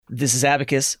This is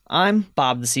Abacus. I'm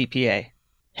Bob the CPA.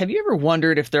 Have you ever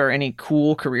wondered if there are any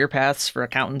cool career paths for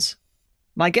accountants?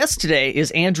 My guest today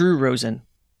is Andrew Rosen.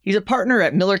 He's a partner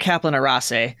at Miller Kaplan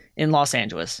Arase in Los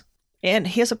Angeles, and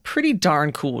he has a pretty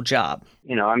darn cool job.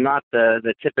 I'm not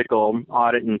the typical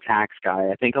audit and tax guy.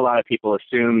 I think a lot of people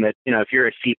assume that, if you're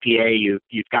a CPA,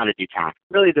 you've got to do tax.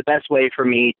 Really, the best way for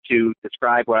me to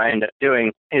describe what I end up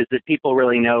doing is that people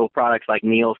really know products like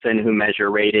Nielsen who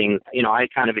measure ratings. I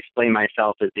kind of explain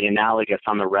myself as the analogous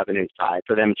on the revenue side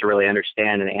for them to really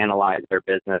understand and analyze their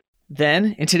business.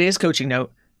 Then, in today's coaching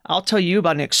note, I'll tell you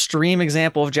about an extreme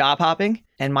example of job hopping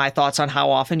and my thoughts on how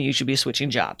often you should be switching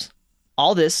jobs.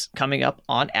 All this coming up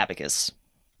on Abacus.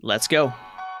 Let's go.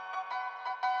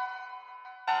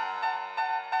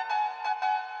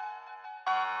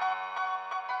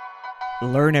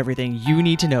 Learn everything you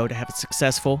need to know to have a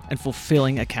successful and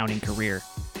fulfilling accounting career.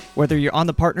 Whether you're on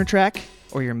the partner track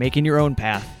or you're making your own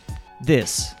path,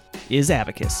 this is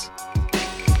Abacus.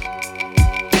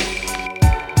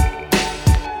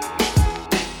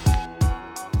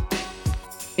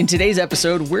 In today's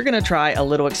episode, we're going to try a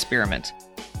little experiment.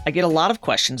 I get a lot of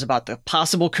questions about the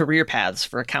possible career paths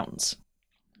for accountants,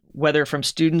 whether from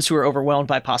students who are overwhelmed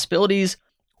by possibilities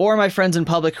or my friends in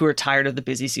public who are tired of the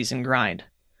busy season grind.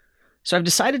 So I've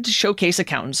decided to showcase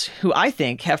accountants who I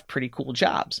think have pretty cool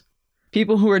jobs.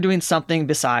 People who are doing something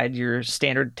beside your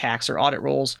standard tax or audit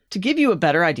roles to give you a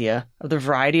better idea of the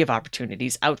variety of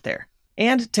opportunities out there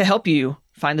and to help you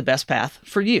find the best path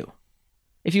for you.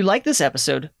 If you like this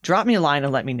episode, drop me a line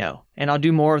and let me know, and I'll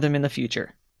do more of them in the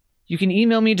future. You can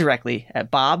email me directly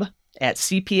at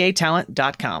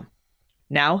bob@cpatalent.com.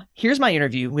 Now, here's my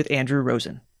interview with Andrew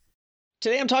Rosen.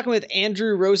 Today I'm talking with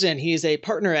Andrew Rosen. He is a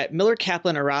partner at Miller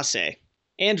Kaplan Arase.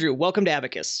 Andrew, welcome to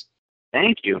Abacus.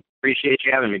 Thank you. Appreciate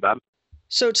you having me, Bob.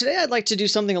 So today I'd like to do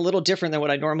something a little different than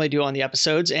what I normally do on the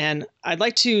episodes, and I'd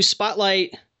like to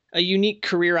spotlight a unique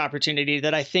career opportunity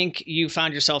that I think you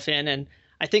found yourself in, and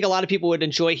I think a lot of people would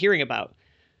enjoy hearing about.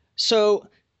 So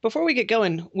before we get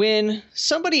going, when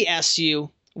somebody asks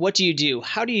you, what do you do?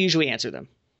 How do you usually answer them?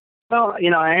 Well,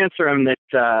 I answer them that,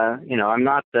 I'm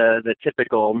not the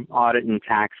typical audit and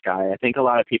tax guy. I think a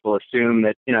lot of people assume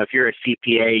that, if you're a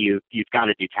CPA, you've got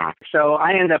to do tax. So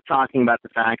I end up talking about the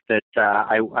fact that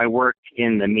I work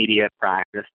in the media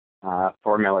practice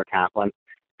for Miller Kaplan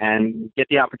and get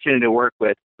the opportunity to work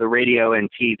with the radio and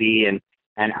TV and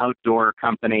outdoor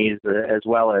companies, as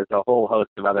well as a whole host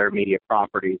of other media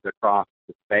properties across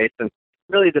the space. And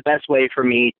really the best way for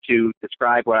me to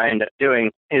describe what I end up doing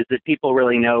is that people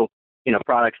really know,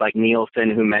 products like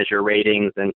Nielsen who measure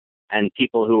ratings and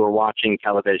people who are watching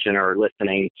television or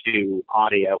listening to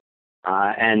audio.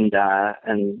 I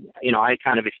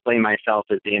kind of explain myself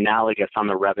as the analogous on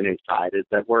the revenue side, is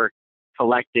that we're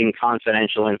collecting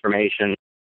confidential information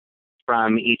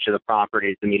from each of the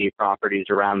properties, the media properties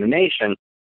around the nation,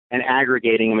 and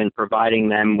aggregating them and providing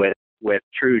them with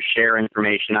true share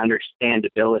information,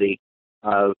 understandability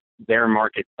of their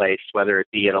marketplace, whether it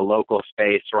be at a local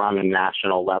space or on a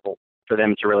national level, for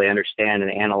them to really understand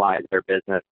and analyze their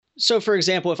business. So, for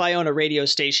example, if I own a radio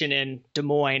station in Des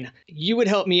Moines, you would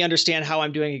help me understand how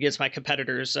I'm doing against my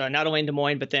competitors, not only in Des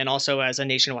Moines, but then also as a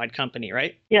nationwide company,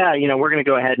 right? Yeah, we're going to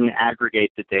go ahead and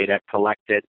aggregate the data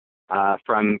collected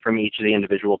from each of the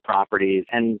individual properties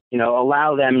and,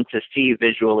 allow them to see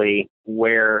visually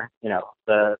where,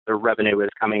 the revenue is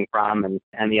coming from and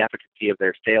the efficacy of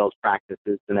their sales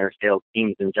practices and their sales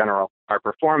teams in general are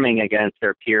performing against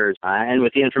their peers. And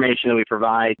with the information that we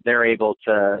provide, they're able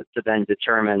to then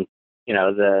determine,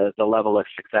 the level of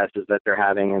successes that they're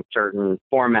having in certain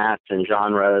formats and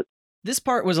genres. This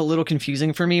part was a little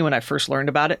confusing for me when I first learned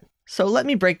about it, so let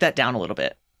me break that down a little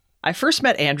bit. I first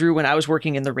met Andrew when I was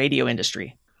working in the radio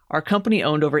industry. Our company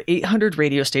owned over 800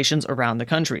 radio stations around the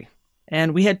country,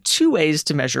 and we had two ways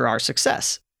to measure our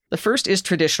success. The first is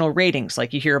traditional ratings,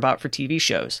 like you hear about for TV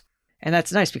shows, and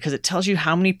that's nice because it tells you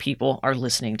how many people are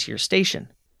listening to your station.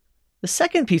 The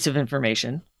second piece of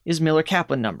information is Miller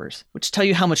Kaplan numbers, which tell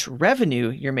you how much revenue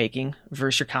you're making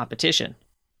versus your competition.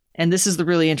 And this is the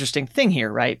really interesting thing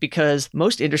here, right? Because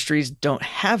most industries don't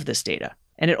have this data.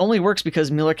 And it only works because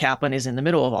Miller Kaplan is in the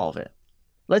middle of all of it.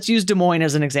 Let's use Des Moines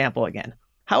as an example again.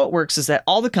 How it works is that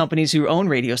all the companies who own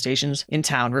radio stations in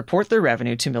town report their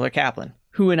revenue to Miller Kaplan,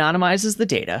 who anonymizes the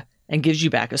data and gives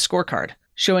you back a scorecard,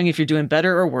 showing if you're doing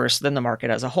better or worse than the market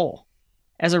as a whole.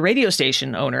 As a radio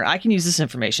station owner, I can use this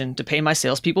information to pay my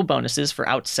salespeople bonuses for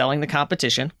outselling the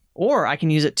competition, or I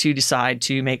can use it to decide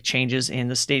to make changes in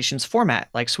the station's format,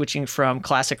 like switching from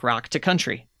classic rock to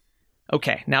country.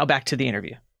 Okay, now back to the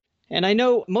interview. And I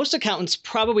know most accountants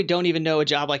probably don't even know a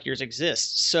job like yours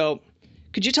exists. So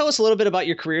Could you tell us a little bit about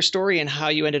your career story and how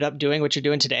you ended up doing what you're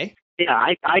doing today? Yeah,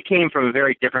 I came from a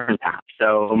very different path.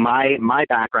 So my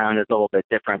background is a little bit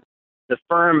different. The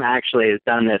firm actually has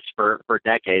done this for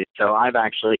decades. So I've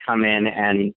actually come in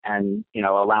and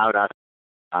allowed us,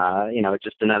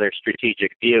 just another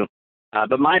strategic view.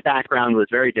 But my background was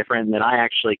very different in that I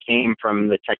actually came from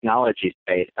the technology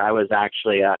space. I was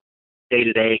actually a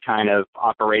day-to-day kind of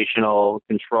operational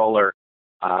controller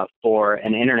for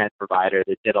an internet provider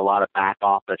that did a lot of back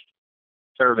office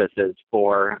services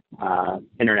for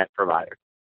internet providers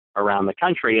around the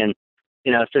country. And,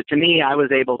 so to me, I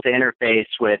was able to interface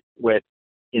with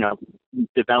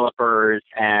developers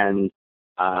and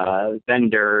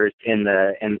vendors in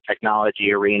the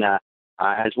technology arena,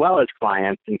 as well as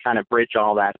clients, and kind of bridge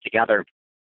all that together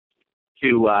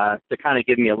to kind of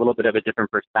give me a little bit of a different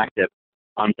perspective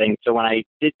on things. So when I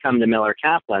did come to Miller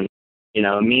Kaplan,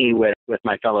 me with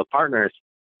my fellow partners,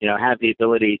 have the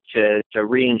ability to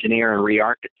re-engineer and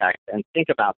re-architect and think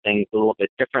about things a little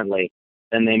bit differently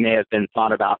than they may have been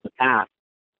thought about in the past.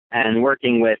 And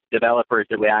working with developers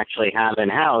that we actually have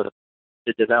in-house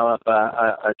to develop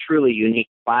a truly unique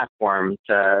platform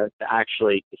to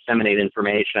actually disseminate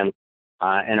information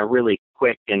in a really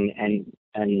quick and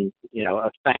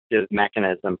effective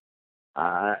mechanism.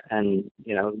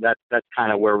 That's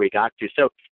kind of where we got to. So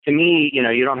to me,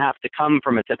 you don't have to come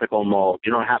from a typical mold.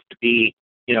 You don't have to be,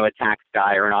 a tax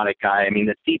guy or an audit guy. I mean,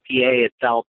 the CPA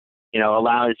itself,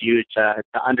 allows you to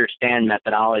understand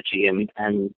methodology and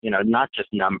not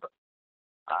just numbers.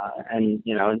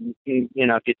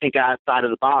 If you think outside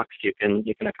of the box, you can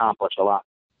accomplish a lot.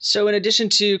 So in addition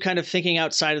to kind of thinking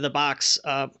outside of the box,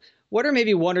 what are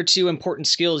maybe one or two important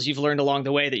skills you've learned along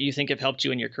the way that you think have helped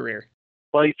you in your career?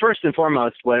 Well, first and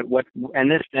foremost, this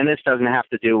doesn't have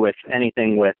to do with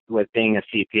anything with being a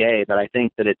CPA, but I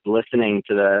think that it's listening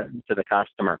to the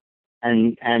customer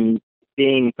and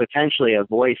being potentially a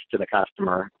voice to the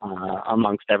customer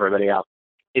amongst everybody else.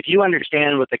 If you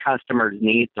understand what the customer's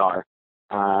needs are,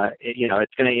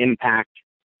 it's going to impact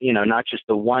not just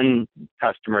the one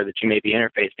customer that you may be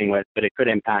interfacing with, but it could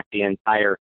impact the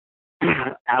entire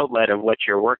outlet of what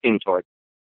you're working towards.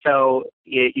 So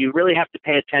you really have to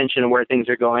pay attention to where things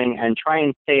are going and try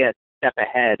and stay a step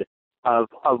ahead of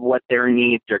what their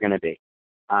needs are going to be.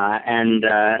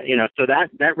 So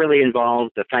that really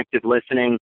involves effective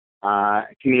listening,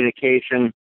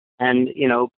 communication, and,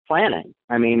 planning.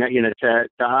 I mean, to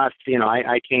us,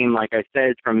 I came, like I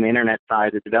said, from the internet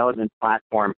side. The development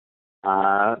platform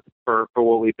for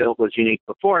what we built was unique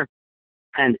before.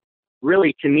 And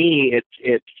really, to me,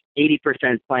 it's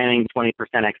 80% planning, 20%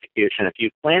 execution. If you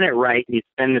plan it right, you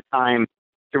spend the time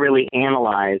to really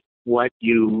analyze what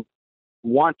you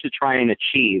want to try and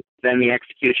achieve, then the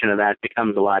execution of that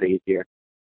becomes a lot easier.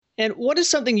 And what is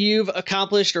something you've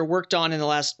accomplished or worked on in the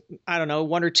last, 1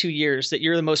 or 2 years that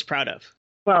you're the most proud of?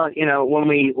 Well, when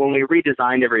we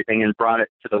redesigned everything and brought it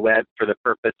to the web for the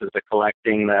purposes of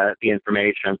collecting the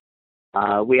information,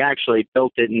 we actually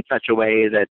built it in such a way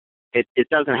that it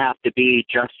doesn't have to be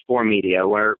just for media.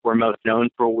 We're most known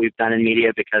for what we've done in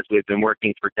media because we've been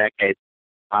working for decades.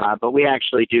 But we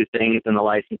actually do things in the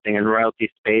licensing and royalty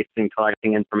space and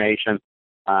collecting information.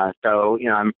 So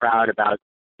I'm proud about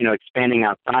expanding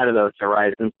outside of those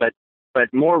horizons. But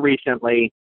more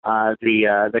recently,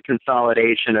 the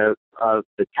consolidation of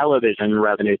the television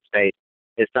revenue space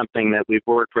is something that we've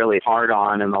worked really hard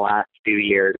on in the last few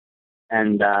years.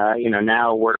 And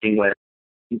now working with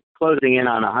closing in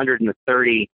on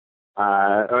 130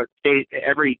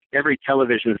 every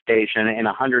television station in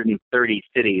 130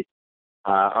 cities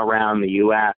around the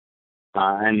U.S.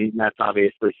 And that's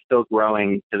obviously still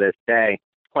growing to this day.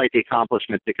 Quite the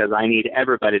accomplishment because I need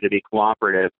everybody to be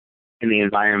cooperative in the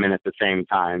environment at the same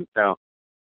time. So,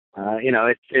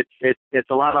 it's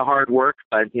a lot of hard work,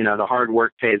 but the hard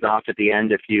work pays off at the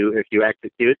end if you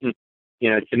execute. And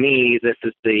to me, this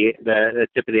is the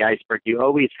tip of the iceberg. You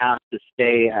always have to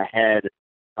stay ahead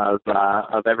of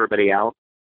everybody else.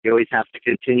 You always have to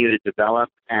continue to develop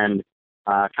and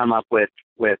come up with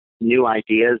new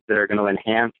ideas that are going to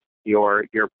enhance your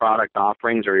product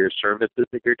offerings or your services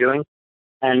that you're doing.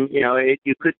 And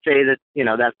you could say that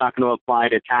that's not going to apply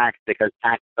to tax because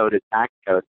tax code is tax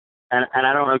code, and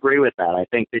I don't agree with that. I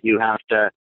think that you have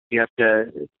to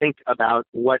think about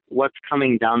what's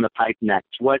coming down the pipe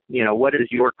next. What is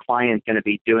your client going to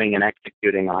be doing and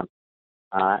executing on?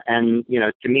 And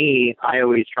to me, I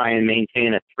always try and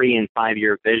maintain a 3 and 5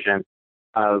 year vision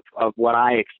of what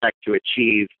I expect to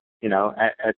achieve.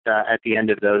 At the end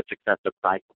of those successive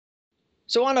cycles.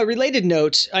 So on a related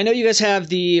note, I know you guys have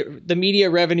the media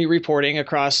revenue reporting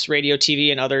across radio, TV,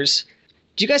 and others.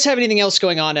 Do you guys have anything else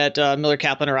going on at Miller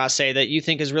Kaplan or Assay that you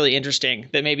think is really interesting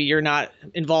that maybe you're not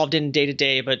involved in day to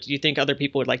day, but you think other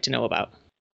people would like to know about?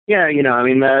 Yeah, I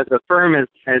mean, the firm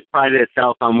has prided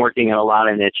itself on working in a lot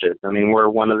of niches. I mean, we're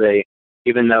one of the,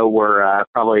 even though we're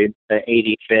probably the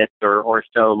 85th or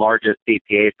so largest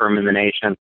CPA firm in the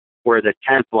nation, we're the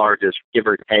 10th largest, give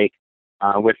or take,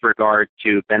 with regard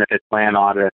to benefit plan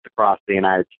audits across the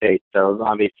United States. So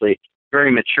obviously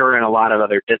very mature in a lot of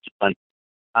other disciplines.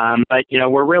 But,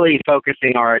 we're really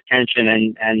focusing our attention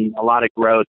and a lot of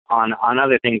growth on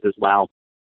other things as well,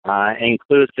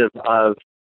 inclusive of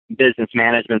business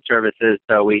management services.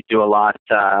 So we do a lot,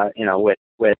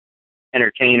 with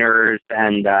entertainers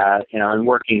and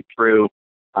working through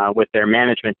with their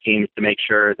management teams to make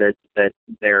sure that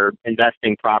they're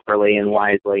investing properly and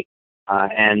wisely,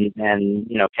 and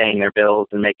paying their bills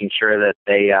and making sure that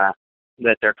they're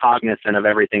cognizant of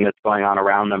everything that's going on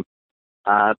around them.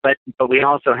 But we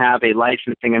also have a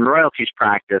licensing and royalties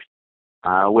practice,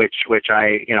 which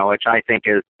I think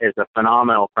is a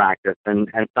phenomenal practice and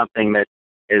something that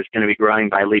is going to be growing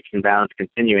by leaps and bounds,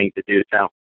 continuing to do so,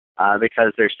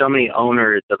 because there's so many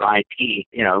owners of IP,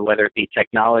 whether it be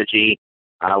technology,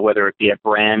 whether it be a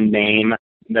brand name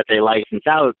that they license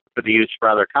out for the use for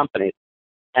other companies.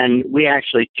 And we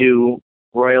actually do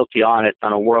royalty audits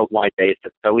on a worldwide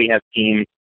basis. So we have teams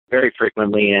very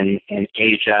frequently in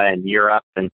Asia and Europe,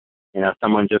 and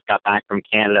someone just got back from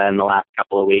Canada in the last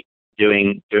couple of weeks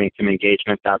doing some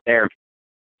engagements out there.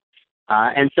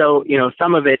 And so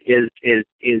some of it is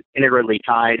integrally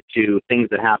tied to things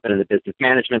that happen in the business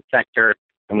management sector,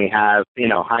 and we have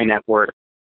high net worth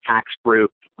tax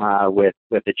group with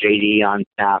the JD on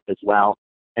staff as well.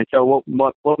 And so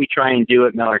what we try and do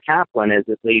at Miller Kaplan is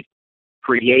at least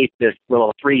create this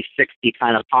little 360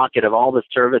 kind of pocket of all the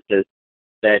services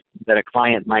that a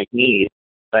client might need,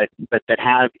 but that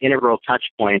have integral touch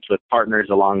points with partners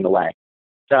along the way.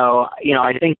 So,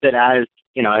 I think that as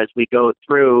we go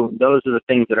through, those are the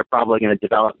things that are probably going to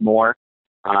develop more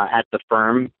at the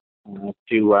firm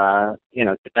to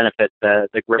benefit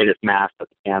the greatest mass that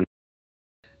we can.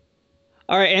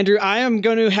 All right, Andrew, I am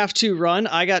going to have to run.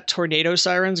 I got tornado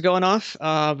sirens going off,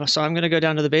 so I'm going to go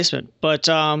down to the basement. But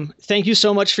thank you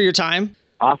so much for your time.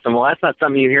 Awesome. Well, that's not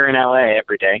something you hear in LA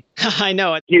every day. I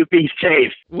know it. You be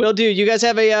safe. Will do. You guys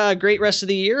have a great rest of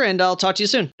the year, and I'll talk to you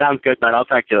soon. Sounds good, bud. I'll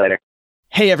talk to you later.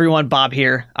 Hey everyone, Bob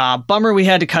here. Bummer we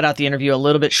had to cut out the interview a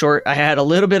little bit short. I had a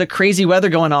little bit of crazy weather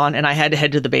going on, and I had to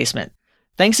head to the basement.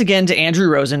 Thanks again to Andrew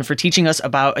Rosen for teaching us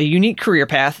about a unique career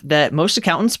path that most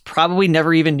accountants probably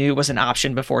never even knew was an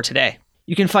option before today.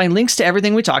 You can find links to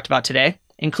everything we talked about today,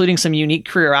 including some unique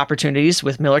career opportunities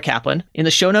with Miller Kaplan, in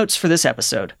the show notes for this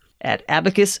episode at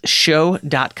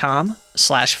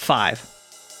abacusshow.com/5.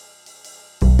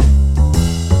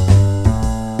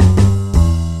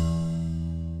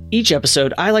 Each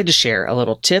episode, I like to share a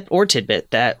little tip or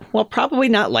tidbit that, while probably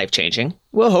not life-changing,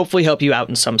 will hopefully help you out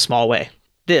in some small way.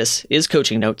 This is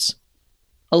Coaching Notes.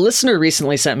 A listener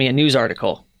recently sent me a news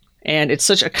article, and it's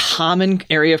such a common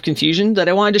area of confusion that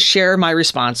I wanted to share my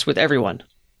response with everyone.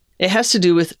 It has to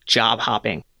do with job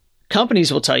hopping.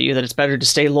 Companies will tell you that it's better to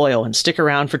stay loyal and stick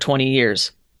around for 20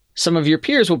 years. Some of your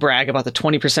peers will brag about the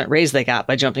 20% raise they got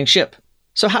by jumping ship.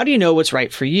 So how do you know what's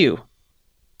right for you?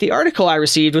 The article I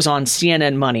received was on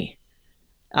CNN Money,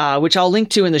 which I'll link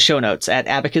to in the show notes at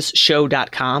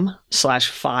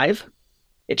abacusshow.com/5.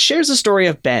 It shares the story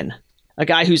of Ben, a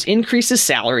guy who's increased his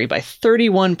salary by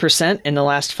 31% in the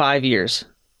last 5 years.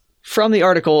 From the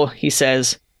article, he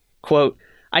says, quote,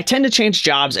 "I tend to change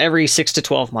jobs every 6 to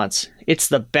 12 months. It's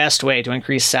the best way to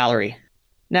increase salary."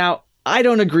 Now, I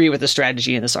don't agree with the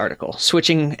strategy in this article,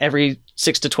 switching every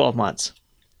 6 to 12 months.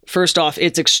 First off,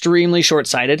 it's extremely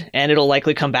short-sighted, and it'll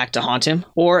likely come back to haunt him,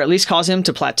 or at least cause him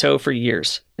to plateau for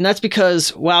years. And that's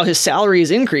because while his salary is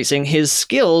increasing, his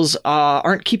skills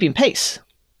aren't keeping pace.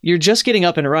 You're just getting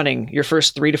up and running your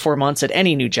first 3 to 4 months at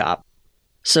any new job.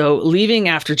 So leaving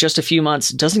after just a few months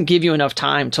doesn't give you enough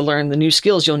time to learn the new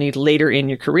skills you'll need later in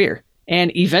your career.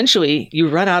 And eventually, you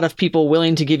run out of people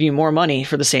willing to give you more money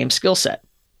for the same skill set.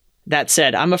 That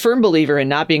said, I'm a firm believer in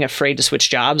not being afraid to switch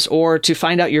jobs or to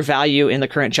find out your value in the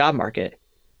current job market.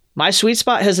 My sweet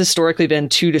spot has historically been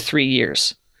 2 to 3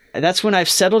 years. That's when I've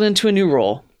settled into a new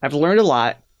role, I've learned a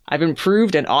lot, I've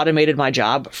improved and automated my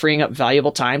job, freeing up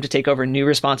valuable time to take over new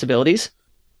responsibilities.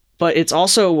 But it's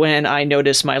also when I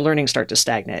notice my learning start to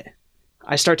stagnate.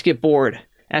 I start to get bored,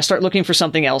 and I start looking for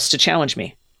something else to challenge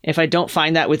me. If I don't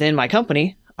find that within my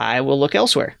company, I will look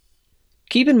elsewhere.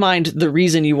 Keep in mind the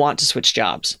reason you want to switch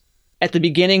jobs. At the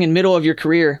beginning and middle of your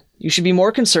career, you should be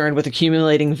more concerned with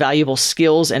accumulating valuable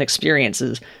skills and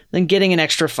experiences than getting an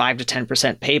extra 5 to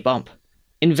 10% pay bump.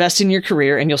 Invest in your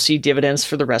career and you'll see dividends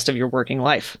for the rest of your working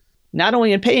life. Not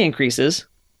only in pay increases,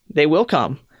 they will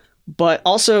come, but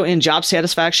also in job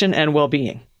satisfaction and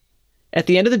well-being. At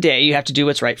the end of the day, you have to do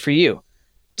what's right for you.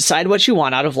 Decide what you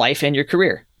want out of life and your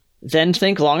career. Then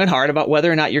think long and hard about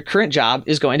whether or not your current job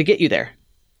is going to get you there.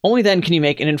 Only then can you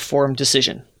make an informed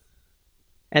decision.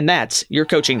 And that's your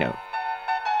coaching note.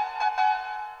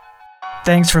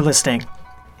 Thanks for listening.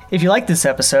 If you like this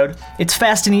episode, it's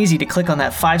fast and easy to click on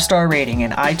that 5-star rating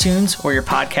in iTunes or your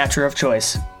podcatcher of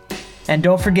choice. And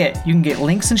don't forget, you can get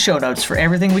links and show notes for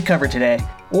everything we covered today,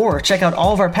 or check out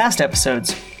all of our past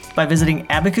episodes by visiting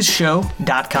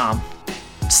abacusshow.com.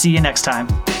 See you next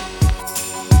time.